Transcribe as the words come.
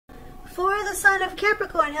For the sign of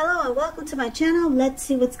Capricorn, hello and welcome to my channel. Let's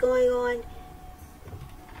see what's going on.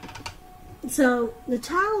 So the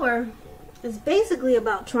Tower is basically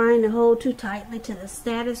about trying to hold too tightly to the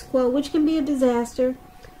status quo, which can be a disaster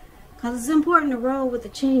because it's important to roll with the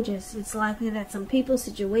changes. It's likely that some people,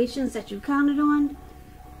 situations that you counted on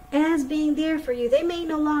as being there for you, they may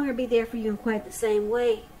no longer be there for you in quite the same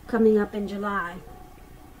way coming up in July.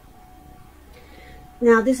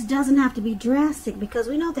 Now, this doesn't have to be drastic because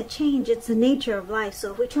we know that change, it's the nature of life.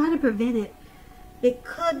 So if we try to prevent it, it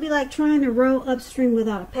could be like trying to row upstream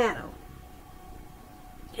without a paddle.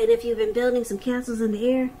 And if you've been building some castles in the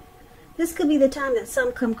air, this could be the time that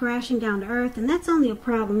some come crashing down to earth. And that's only a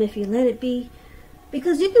problem if you let it be,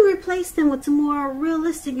 because you can replace them with some more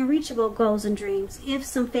realistic and reachable goals and dreams if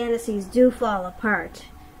some fantasies do fall apart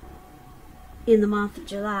in the month of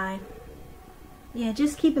July. Yeah,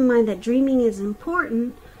 just keep in mind that dreaming is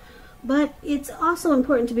important, but it's also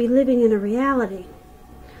important to be living in a reality.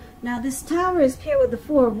 Now, this Tower is paired with the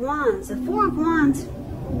Four of Wands. The Four of Wands,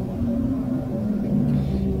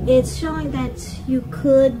 it's showing that you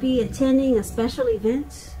could be attending a special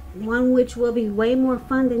event, one which will be way more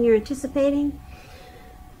fun than you're anticipating.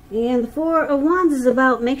 And the Four of Wands is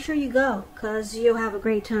about make sure you go, because you'll have a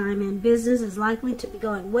great time, and business is likely to be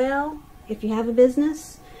going well if you have a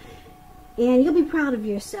business. And you'll be proud of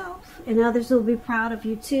yourself, and others will be proud of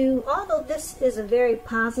you too. Although this is a very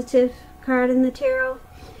positive card in the tarot,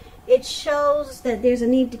 it shows that there's a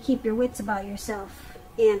need to keep your wits about yourself.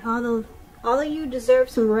 And although you deserve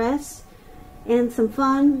some rest and some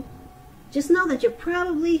fun, just know that you're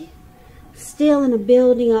probably still in a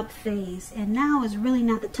building up phase, and now is really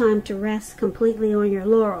not the time to rest completely on your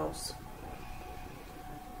laurels.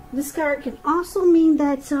 This card can also mean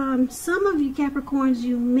that some of you Capricorns,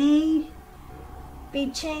 you may be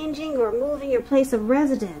changing or moving your place of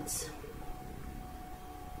residence.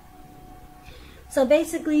 So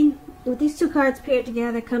basically, with these two cards paired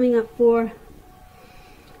together coming up for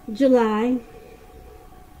July,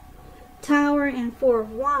 Tower and Four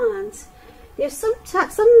of Wands, there's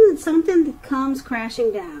something that comes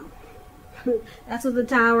crashing down. That's what the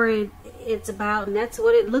Tower it's about, and that's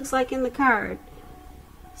what it looks like in the card.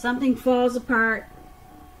 Something falls apart,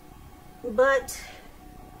 but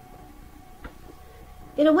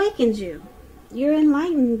it awakens you. You're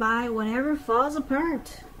enlightened by whatever falls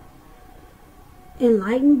apart.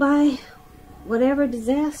 Enlightened by whatever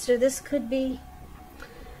disaster this could be.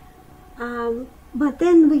 But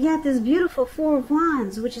then we got this beautiful Four of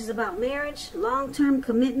Wands, which is about marriage, long-term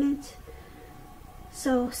commitment.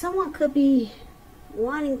 So someone could be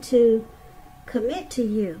wanting to commit to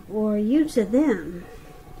you, or you to them.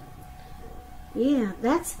 Yeah,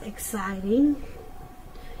 that's exciting.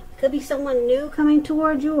 Could be someone new coming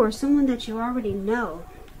toward you, or someone that you already know.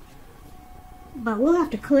 But we'll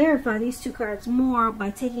have to clarify these two cards more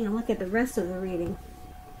by taking a look at the rest of the reading.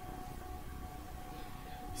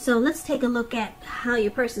 So let's take a look at how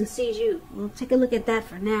your person sees you. We'll take a look at that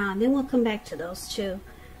for now, and then we'll come back to those two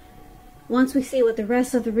once we see what the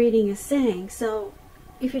rest of the reading is saying. So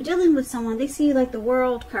if you're dealing with someone, they see you like the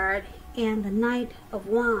World card and the Knight of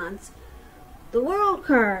Wands. The World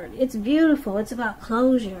card, it's beautiful. It's about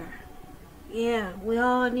closure. Yeah, we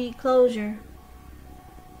all need closure.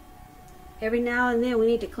 Every now and then we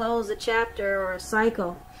need to close a chapter or a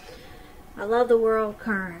cycle. I love the World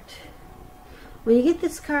card. When you get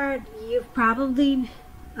this card, you probably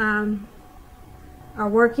are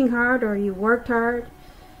working hard, or you worked hard.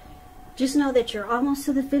 Just know that you're almost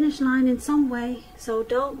to the finish line in some way. So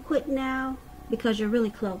don't quit now, because you're really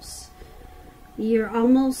close. You're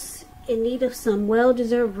almost in need of some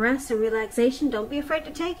well-deserved rest and relaxation. Don't be afraid to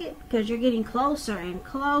take it, because you're getting closer and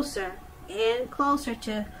closer and closer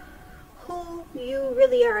to who you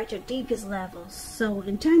really are at your deepest levels. So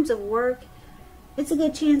in terms of work, it's a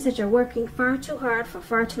good chance that you're working far too hard for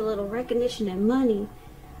far too little recognition and money.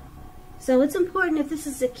 So it's important, if this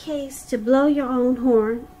is the case, to blow your own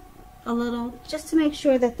horn a little, just to make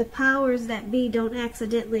sure that the powers that be don't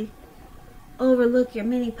accidentally overlook your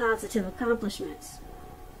many positive accomplishments.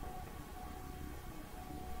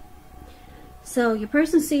 So your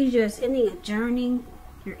person sees you as ending a journey.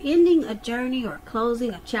 You're ending a journey or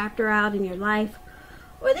closing a chapter out in your life.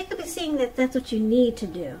 Or they could be seeing that that's what you need to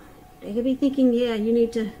do. They could be thinking, yeah, you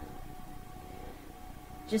need to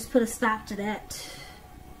just put a stop to that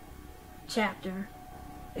chapter.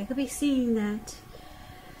 They could be seeing that.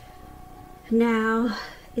 Now,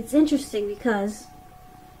 it's interesting because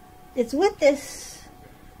it's with this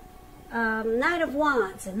Knight of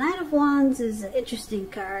Wands. And Knight of Wands is an interesting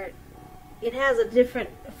card. It has a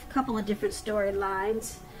couple of different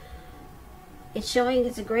storylines. It's showing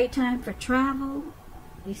it's a great time for travel.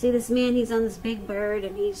 You see this man, he's on this big bird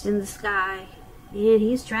and he's in the sky and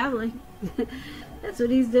he's traveling. That's what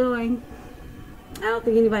he's doing. I don't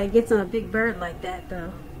think anybody gets on a big bird like that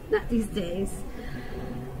though. Not these days.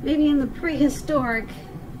 Maybe in the prehistoric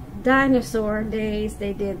dinosaur days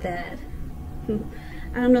they did that.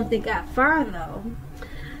 I don't know if they got far though.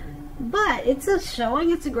 But it's a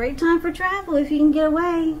showing. It's a great time for travel if you can get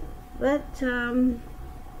away. But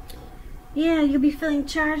yeah, you'll be feeling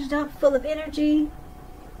charged up, full of energy,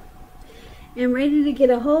 and ready to get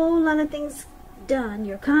a whole lot of things done.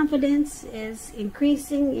 Your confidence is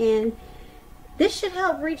increasing, and this should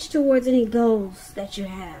help reach towards any goals that you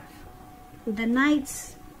have. The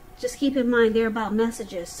Knights, just keep in mind, they're about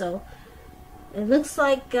messages, so it looks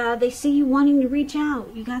like they see you wanting to reach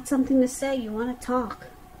out. You got something to say. You want to talk.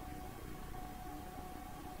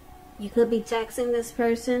 You could be texting this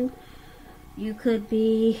person. You could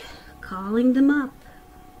be calling them up.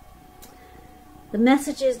 The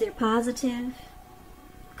messages, they're positive.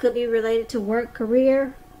 Could be related to work,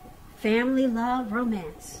 career, family, love,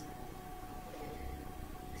 romance.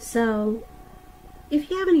 So, if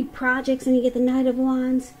you have any projects and you get the Knight of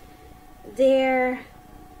Wands, they're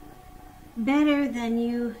better than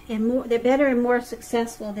you and more. They're better and more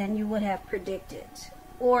successful than you would have predicted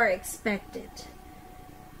or expected.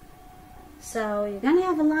 So you're gonna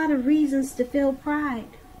have a lot of reasons to feel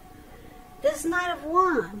pride. This Knight of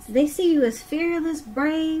Wands, they see you as fearless,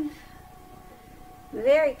 brave,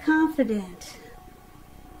 very confident.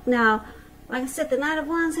 Now, like I said, the Knight of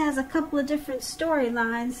Wands has a couple of different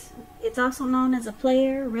storylines. It's also known as a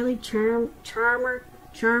player, really charming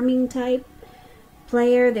type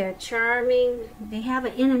player. They're charming. They have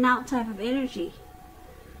an in and out type of energy.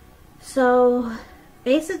 So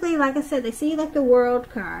basically, like I said, they see like the World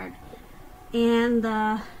card and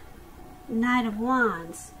the Knight of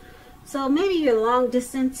Wands. So maybe you're long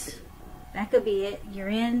distance. That could be it. You're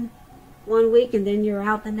in 1 week and then you're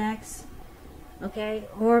out the next. Okay?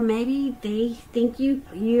 Or maybe they think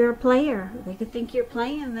you're a player. They could think you're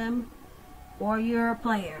playing them, or you're a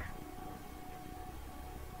player.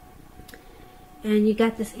 And you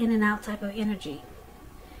got this in and out type of energy.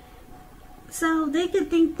 So they could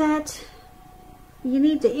think that you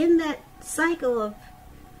need to end that cycle of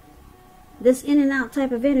this in and out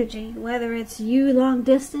type of energy, whether it's you long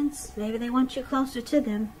distance, maybe they want you closer to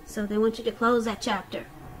them, so they want you to close that chapter.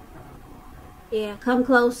 Yeah, come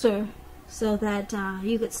closer so that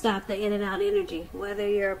you could stop the in and out energy, whether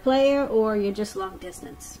you're a player or you're just long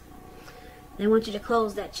distance. They want you to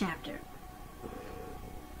close that chapter.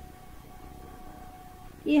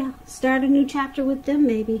 Yeah, start a new chapter with them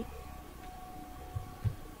maybe.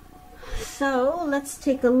 So let's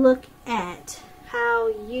take a look at how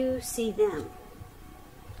you see them.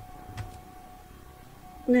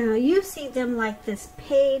 Now you see them like this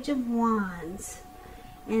Page of Wands,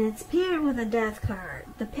 and it's paired with a Death card.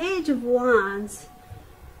 The Page of Wands,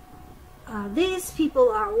 these people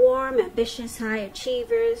are warm, ambitious, high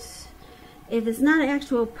achievers. If it's not an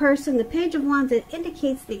actual person, the Page of Wands, it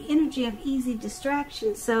indicates the energy of easy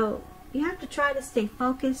distraction, so you have to try to stay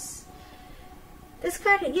focused. This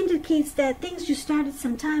card indicates that things you started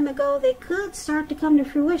some time ago, they could start to come to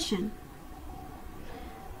fruition.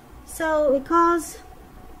 So it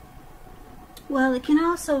can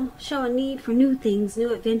also show a need for new things,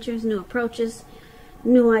 new adventures, new approaches,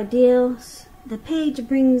 new ideals. The Page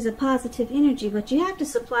brings a positive energy, but you have to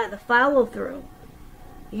supply the follow-through.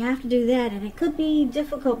 You have to do that, and it could be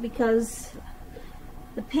difficult because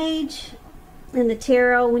the Page in the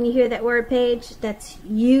tarot, when you hear that word page, that's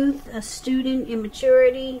youth, a student,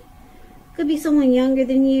 immaturity. Could be someone younger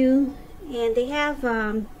than you, and they have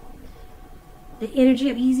the energy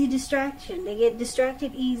of easy distraction. They get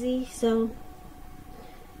distracted easy, so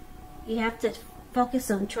you have to focus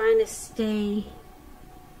on trying to stay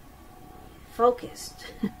focused.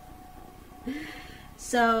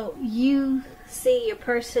 So you see your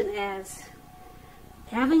person as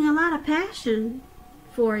having a lot of passion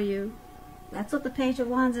for you. That's what the Page of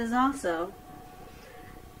Wands is also.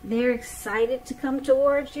 They're excited to come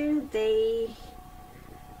towards you. They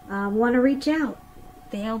want to reach out.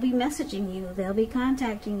 They'll be messaging you. They'll be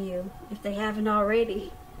contacting you if they haven't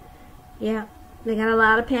already. Yeah, they got a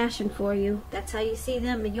lot of passion for you. That's how you see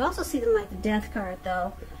them. And you also see them like the Death card,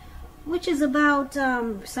 though, which is about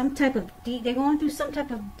some type of deep, they're going through some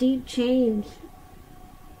type of deep change,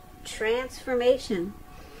 transformation.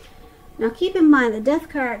 Now keep in mind, the Death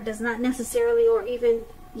card does not necessarily or even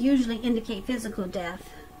usually indicate physical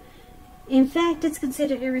death. In fact, it's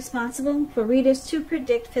considered irresponsible for readers to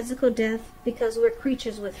predict physical death because we're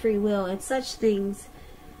creatures with free will, and such things,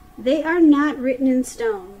 they are not written in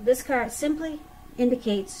stone. This card simply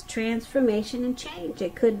indicates transformation and change.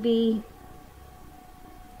 It could be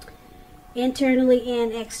internally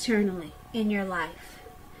and externally in your life.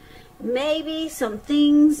 Maybe some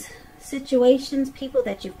things, situations, people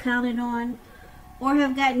that you've counted on or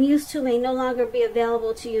have gotten used to may no longer be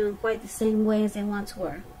available to you in quite the same way as they once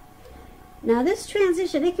were. Now this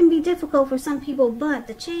transition, it can be difficult for some people, but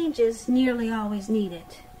the change is nearly always needed.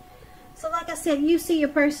 So like I said, you see your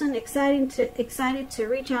person excited to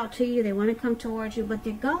reach out to you. They want to come towards you, but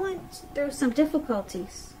they're going through some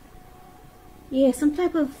difficulties. Yeah, some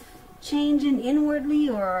type of changing inwardly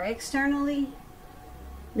or externally.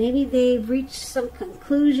 Maybe they've reached some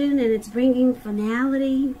conclusion and it's bringing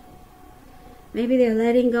finality. Maybe they're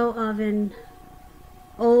letting go of an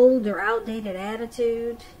old or outdated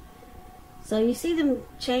attitude. So you see them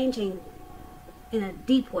changing in a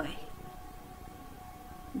deep way.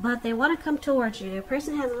 But they want to come towards you. The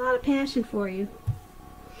person has a lot of passion for you.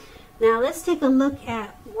 Now let's take a look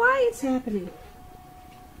at why it's happening.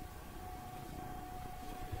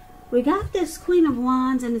 We got this Queen of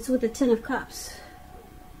Wands and it's with the Ten of Cups.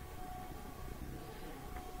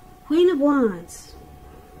 Queen of Wands.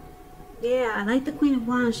 Yeah, I like the Queen of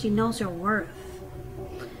Wands. She knows her worth.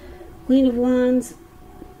 Queen of Wands,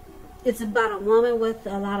 it's about a woman with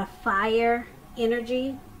a lot of fire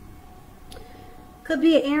energy. Could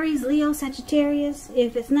be an Aries, Leo, Sagittarius.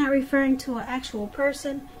 If it's not referring to an actual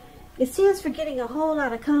person, it stands for getting a whole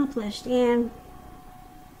lot accomplished, and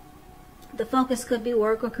the focus could be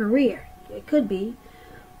work or career. It could be.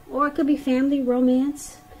 Or it could be family,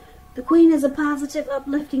 romance. The Queen is a positive,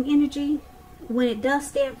 uplifting energy. When it does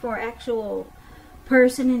stand for an actual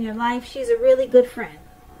person in your life, she's a really good friend.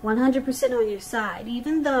 100% on your side,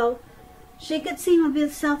 even though she could seem a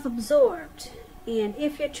bit self-absorbed. And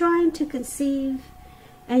if you're trying to conceive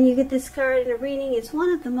and you get this card in a reading, it's one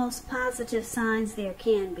of the most positive signs there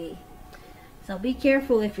can be. So be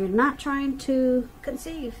careful if you're not trying to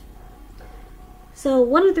conceive. So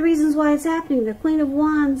one of the reasons why it's happening, the Queen of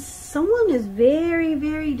Wands, someone is very,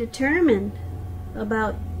 very determined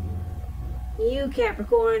about you,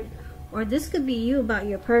 Capricorn, or this could be you about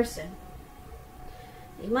your person.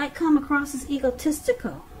 You might come across as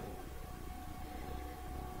egotistical.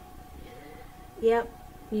 Yep,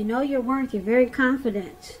 you know your worth. You're very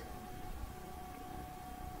confident.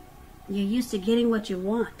 You're used to getting what you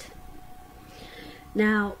want.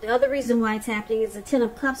 Now, the other reason why it's happening is the Ten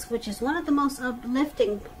of Cups, which is one of the most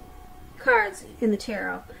uplifting cards in the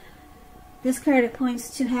tarot. This card, it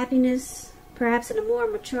points to happiness, perhaps in a more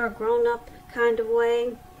mature, grown-up kind of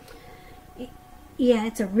way. Yeah,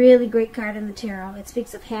 it's a really great card in the tarot. It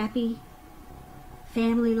speaks of happy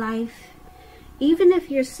family life. Even if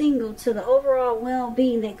you're single, to the overall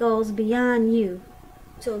well-being that goes beyond you,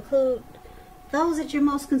 to include those that you're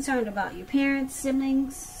most concerned about, your parents,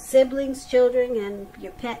 siblings, children, and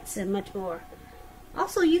your pets, and much more.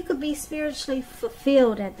 Also, you could be spiritually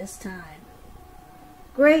fulfilled at this time.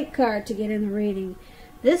 Great card to get in the reading.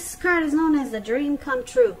 This card is known as the dream come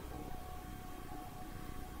true.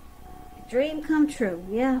 Dream come true,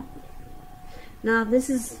 yeah. Now, this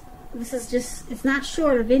is just, it's not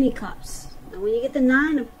short of any cups. And when you get the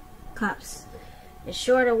Nine of Cups, it's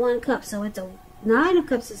short of one cup. So it's a Nine of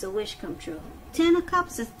Cups is a wish come true. Ten of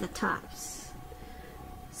Cups is the tops.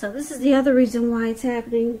 So this is the other reason why it's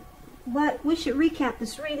happening. But we should recap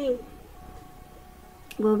this reading.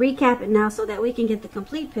 We'll recap it now so that we can get the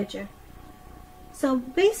complete picture. So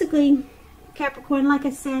basically, Capricorn, like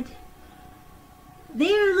I said,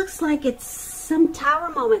 there looks like it's some tower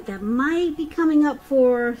moment that might be coming up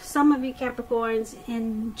for some of you Capricorns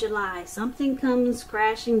in July. Something comes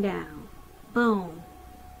crashing down. Boom.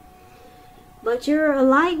 But you're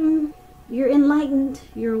enlightened.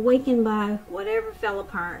 You're awakened by whatever fell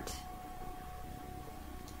apart.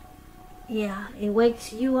 Yeah, it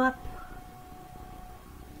wakes you up.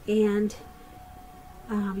 And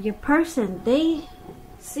your person, they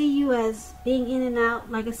see you as being in and out.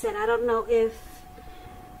 Like I said, I don't know if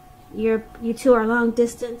you two are long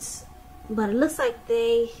distance, but it looks like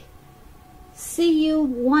they see you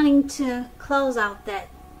wanting to close out that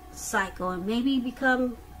cycle and maybe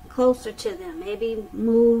become closer to them. Maybe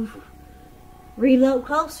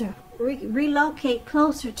relocate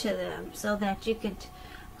closer to them so that you could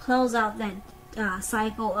close out that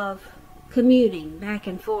cycle of commuting back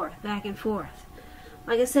and forth.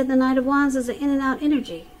 Like I said, the Knight of Wands is an in and out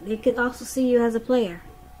energy. They could also see you as a player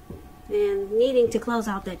and needing to close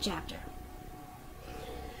out that chapter.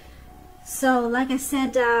 So, like I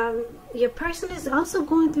said, your person is also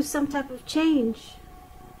going through some type of change.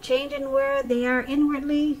 Changing where they are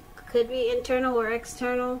inwardly, could be internal or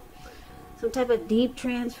external. Some type of deep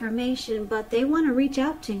transformation, but they want to reach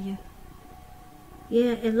out to you.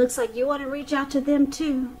 Yeah, it looks like you want to reach out to them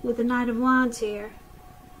too with the Knight of Wands here.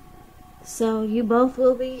 So you both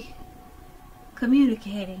will be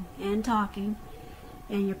communicating and talking.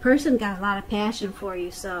 And your person got a lot of passion for you,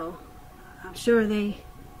 so I'm sure they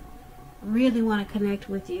really want to connect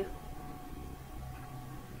with you.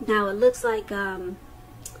 Now it looks like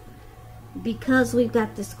because we've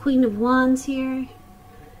got this Queen of Wands here,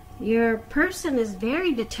 your person is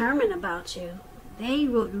very determined about you. They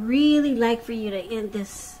would really like for you to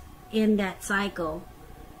end that cycle.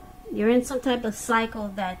 You're in some type of cycle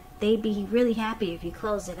that they'd be really happy if you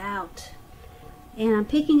close it out. And I'm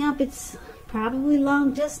picking up it's probably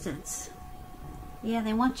long distance. Yeah,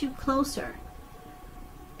 they want you closer.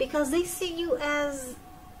 Because they see you as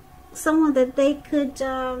someone that they could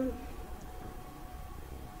have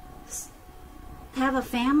a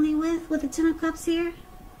family with the Ten of Cups here.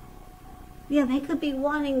 Yeah, they could be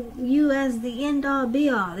wanting you as the end all be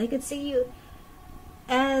all. They could see you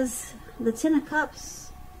as the Ten of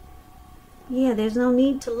Cups. Yeah, there's no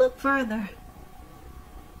need to look further.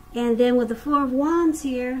 And then with the Four of Wands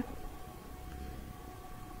here,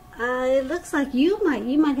 it looks like you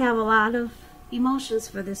might have a lot of emotions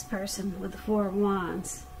for this person with the Four of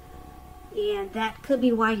Wands. And that could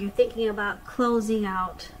be why you're thinking about closing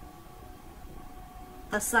out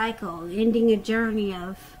a cycle, ending a journey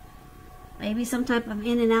of maybe some type of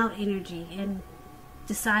in and out energy, and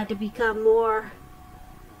decide to become more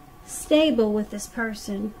stable with this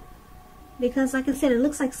person. Because like I said, it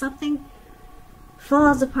looks like something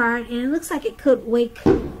falls apart, and it looks like it could wake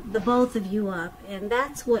the both of you up, and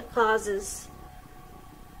that's what causes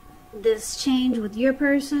this change with your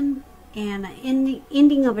person and the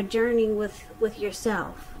ending of a journey with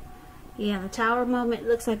yourself. Yeah, the Tower moment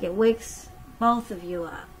looks like it wakes both of you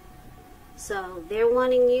up. So they're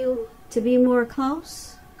wanting you to be more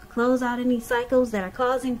close, close out any cycles that are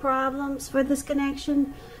causing problems for this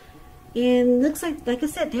connection. And looks like I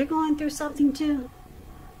said, they're going through something too.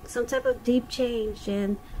 Some type of deep change,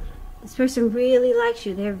 and this person really likes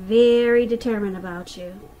you. They're very determined about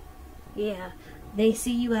you. Yeah, they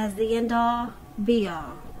see you as the end all be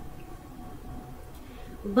all.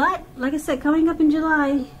 But like I said, coming up in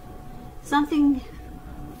July, something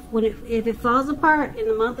if it falls apart in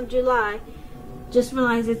the month of July, just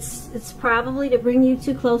realize it's probably to bring you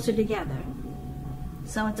two closer together.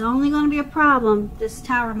 So it's only going to be a problem, this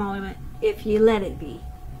Tower moment, if you let it be.